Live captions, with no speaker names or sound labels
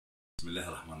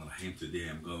Bismillahirrahmanirrahim. Today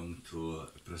I'm going to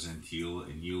present you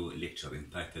a new lecture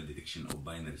entitled Detection of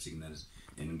Binary Signals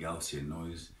in Gaussian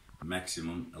Noise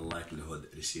Maximum Likelihood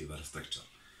Receiver Structure.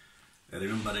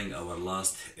 Remembering our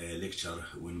last lecture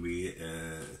when we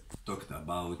talked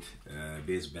about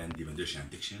baseband demodulation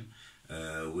detection,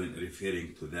 when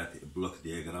referring to that block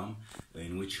diagram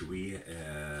in which we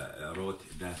wrote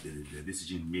that the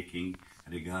decision making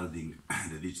regarding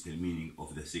the digital meaning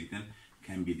of the signal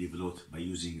can be developed by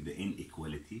using the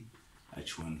inequality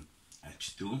H1,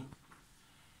 H2,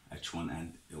 H1,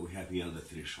 and we have here the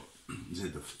threshold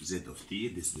Z of T.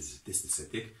 This is the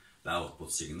static, the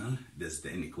output signal. This is the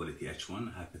inequality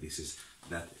H1, hypothesis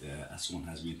that S1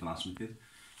 has been transmitted,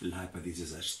 the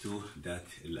hypothesis H2 that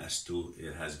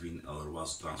S2 has been or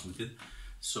was transmitted.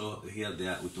 So here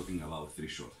we're talking about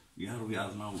threshold. Here we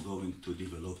are now going to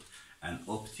develop an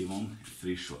optimum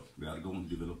threshold. We are going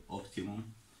to develop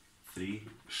optimum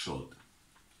threshold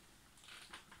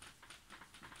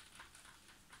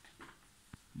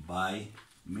by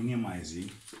minimizing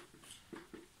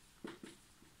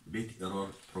bit error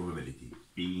probability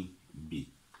 (BB),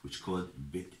 which called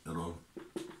bit error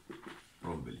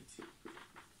probability.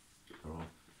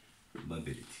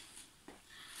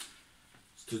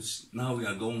 So now we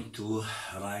are going to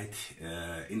write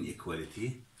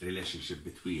inequality relationship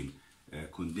between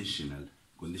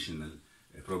conditional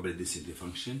probability density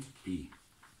function P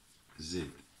Z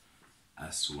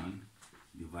S1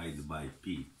 divided by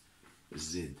P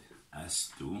Z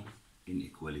S2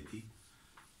 inequality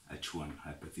H1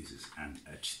 hypothesis and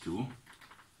H2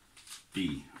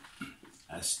 P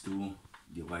S2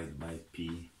 divided by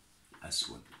P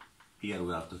S1. Here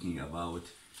we are talking about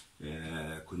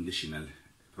conditional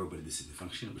probability density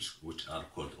function which are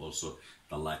called also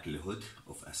the likelihood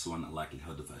of S1 and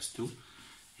likelihood of S2.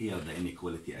 Here the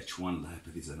inequality H1, the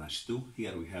hypothesis and H2.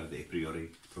 Here we have the a priori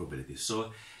probability.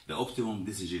 So the optimum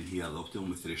decision here, the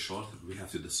optimum threshold, we have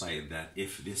to decide that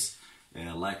if this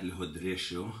likelihood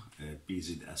ratio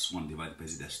PZS1 divided by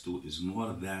ZS2 is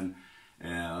more than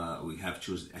we have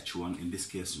choose H1. In this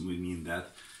case, we mean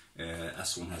that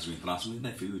S1 has been transmitted.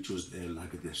 If we choose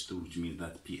likelihood H2, which means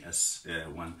that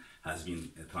PS1 has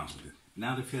been transmitted.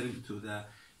 Now referring to the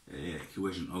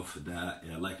equation of the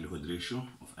likelihood ratio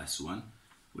of S1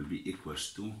 will be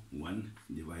equals to 1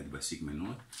 divided by sigma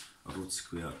naught root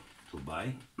square 2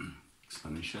 by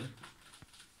exponential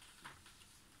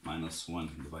minus 1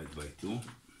 divided by 2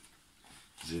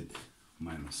 z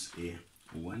minus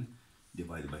a1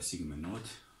 divided by sigma naught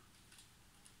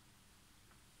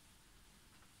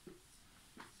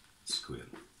square.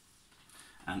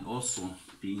 And also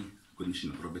P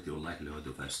conditional probability or likelihood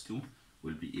of S2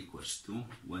 will be equals to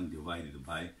 1 divided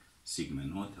by sigma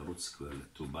naught root square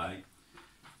 2 by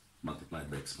multiplied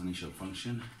by exponential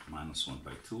function minus 1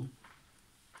 by 2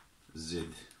 z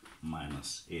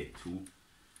minus a2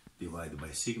 divided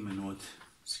by sigma naught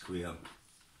square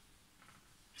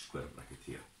bracket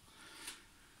here.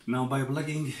 Now by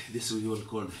plugging this, we will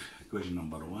call equation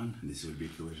number 1, this will be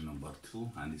equation number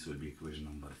 2, and this will be equation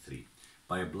number 3.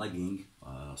 By plugging,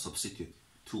 substitute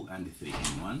 2 and 3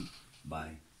 in 1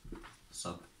 by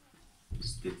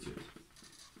substitute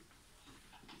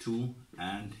 2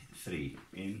 and 3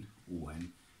 in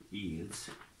 1 yields.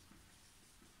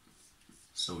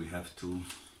 So we have to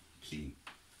clean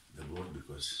the board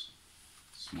because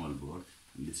small board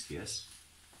in this case.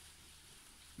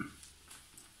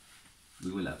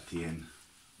 We will obtain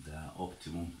the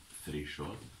optimum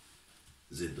threshold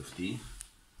Z of T,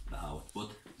 the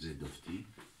output Z of T,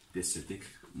 the static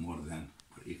more than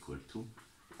or equal to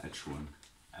H1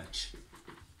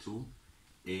 H2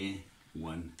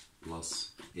 A1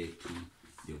 plus A2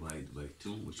 divided by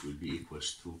 2, which will be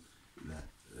equals to the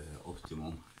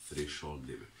optimum threshold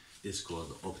level. This is called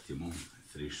the optimum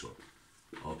threshold.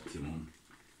 Optimum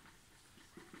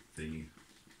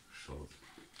threshold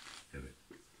level.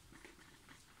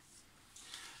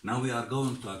 Now we are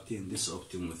going to obtain this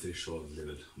optimum threshold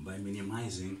level by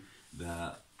minimizing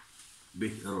the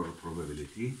bit error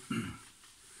probability.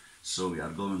 So we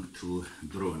are going to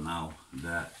draw now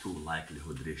the two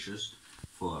likelihood ratios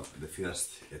for the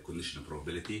first conditional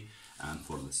probability and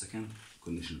for the second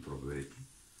conditional probability.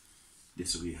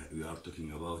 This we are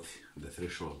talking about the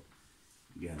threshold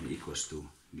gamma equals to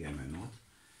gamma naught,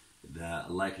 the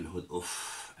likelihood of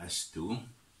S2,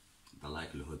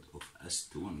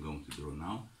 I'm going to draw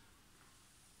now,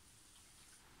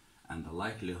 and the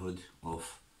likelihood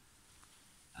of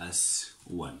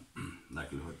S1.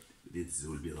 Likelihood, this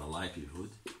will be the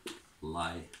likelihood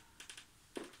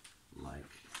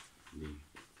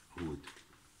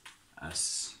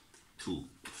S2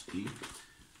 of T,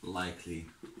 likelihood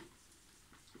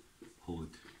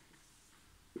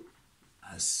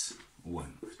S1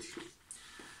 of t.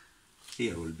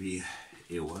 Here will be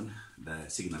A1, the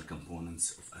signal components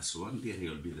of S1. Here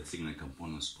will be the signal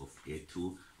components of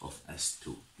A2 of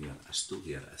S2. Here S2,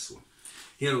 here S1.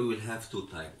 Here we will have two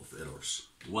types of errors.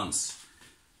 Once,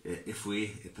 if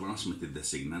we transmitted the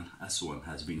signal, S1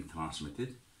 has been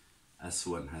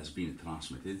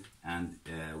transmitted, and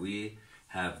we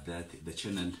have that the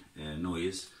channel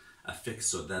noise affects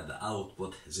so that the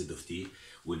output Z of t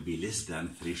will be less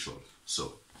than threshold.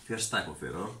 So first type of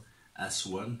error,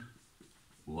 S1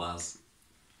 was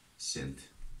sent.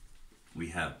 We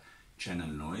have channel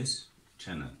noise,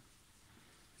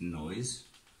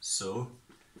 so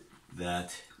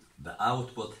that the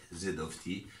output Z of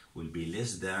t will be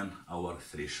less than our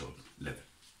threshold level.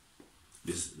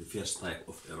 This is the first type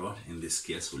of error. In this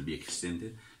case will be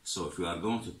extended. So if we are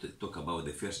going to talk about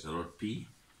the first error, P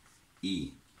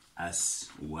E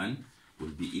S1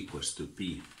 will be equals to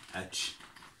P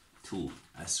H2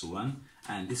 S1,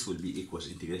 and this will be equals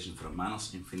integration from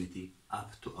minus infinity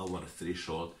up to our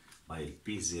threshold by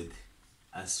PZ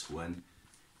S1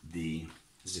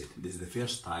 dZ. This is the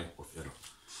first type of error.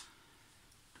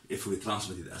 If we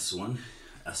transmitted S1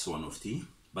 of t,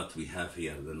 but we have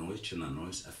here the noise, channel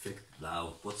noise affect the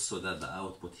output so that the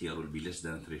output here will be less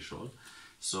than threshold.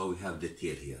 So we have the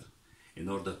tail here. In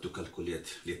order to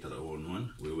calculate later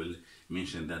on, we will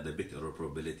mention that the bit error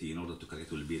probability in order to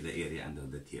calculate will be the area under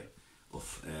the tail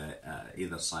of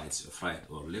either sides of right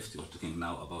or left. We're talking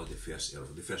now about the first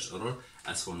error. The first error,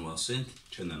 S1 was sent,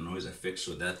 channel noise affect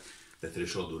so that the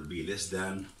threshold will be less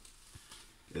than,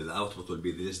 the output will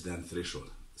be less than threshold.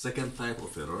 Second type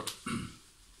of error,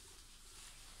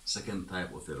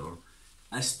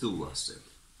 S2 was sent,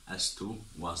 S2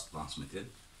 was transmitted,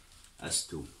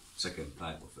 S2, second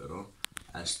type of error,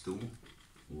 S2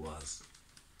 was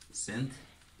sent,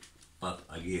 but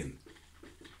again,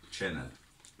 channel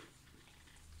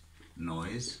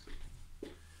noise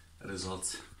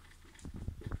results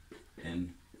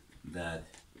in that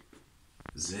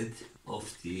Z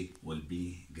of t will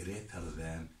be greater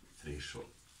than threshold.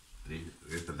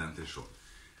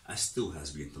 S2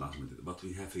 has been transmitted, but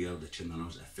we have here the channel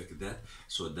noise affect that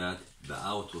so that the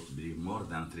output will be more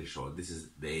than threshold. This is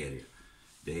the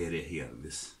area here,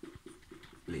 this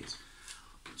place.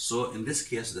 So in this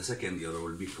case, the second error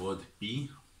will be called P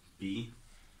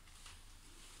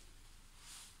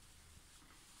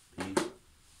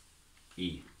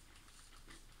E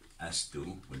S2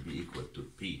 will be equal to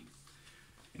P,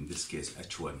 in this case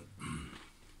H1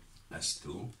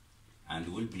 S2, and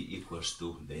will be equals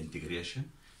to the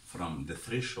integration from the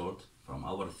threshold, from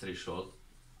our threshold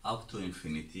up to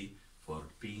infinity for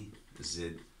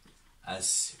PZ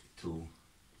S2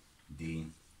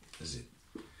 dZ.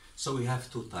 So we have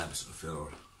two types of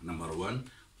error. Number one,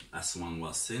 S1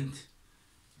 was sent,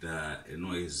 the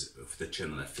noise of the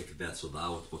channel affect that, so the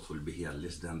output will be here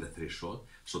less than the threshold.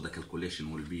 So the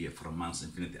calculation will be from minus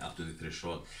infinity up to the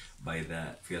threshold by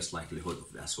the first likelihood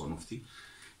of the S1 of t.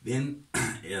 Then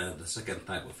the second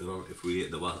type of error, if we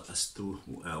the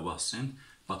S2 was sent,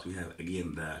 but we have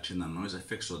again the channel noise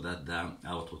effect so that the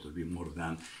output will be more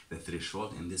than the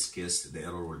threshold. In this case, the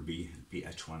error will be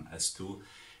PH1 S2.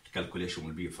 Calculation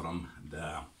will be from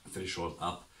the threshold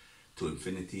up to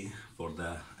infinity for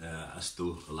the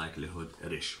S2 likelihood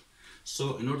ratio.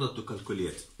 So in order to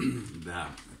calculate the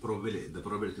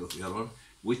probability of error,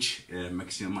 which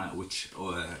makes the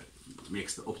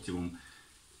optimum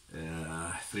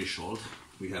threshold,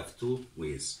 we have two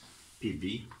ways.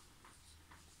 PB,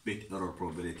 bit error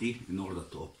probability. In order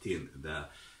to obtain the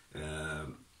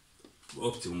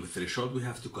optimum threshold, we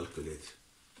have to calculate,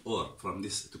 or from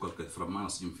this to calculate from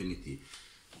minus infinity,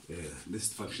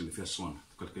 this function, the first one,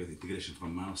 to calculate integration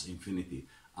from minus infinity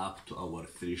up to our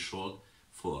threshold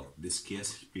for this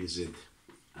case PZ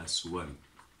S1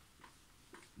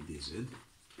 dZ.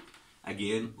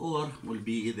 Again, or will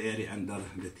be the area under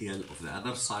the tail of the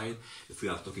other side. If we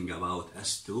are talking about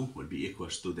S2, will be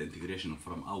equals to the integration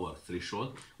from our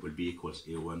threshold will be equals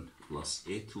A1 plus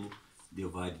A2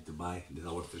 divided by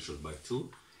our threshold by 2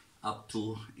 up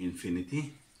to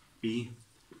infinity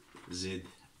PZ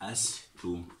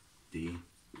S2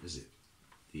 dZ,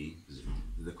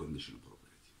 the conditional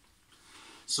probability.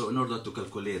 So in order to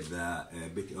calculate the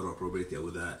bit error probability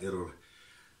or the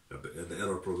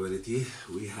error probability,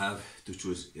 we have to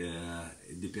choose,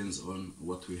 it depends on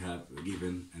what we have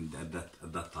given, and at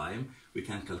that time we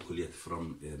can calculate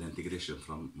from the integration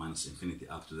from minus infinity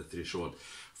up to the threshold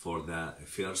for the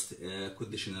first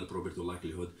conditional probability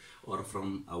likelihood, or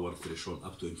from our threshold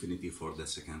up to infinity for the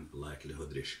second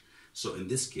likelihood ratio. So in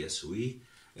this case we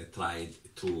tried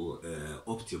to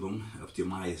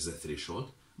optimize the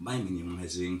threshold, by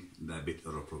minimizing the bit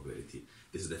error probability.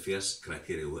 This is the first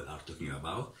criteria we are talking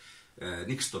about.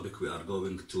 Next topic, we are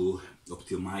going to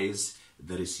optimize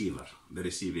the receiver, the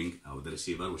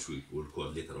receiver, which we will call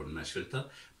later on match filter,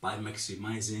 by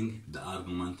maximizing the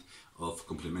argument of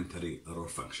complementary error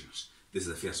functions. This is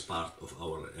the first part of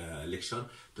our lecture,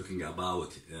 talking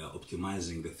about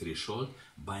optimizing the threshold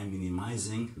by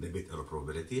minimizing the bit error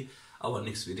probability. Our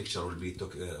next lecture will be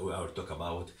we will talk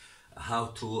about how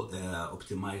to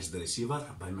optimize the receiver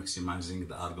by maximizing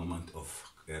the argument of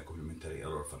complementary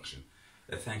error function.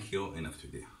 Thank you enough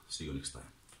today. See you next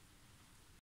time.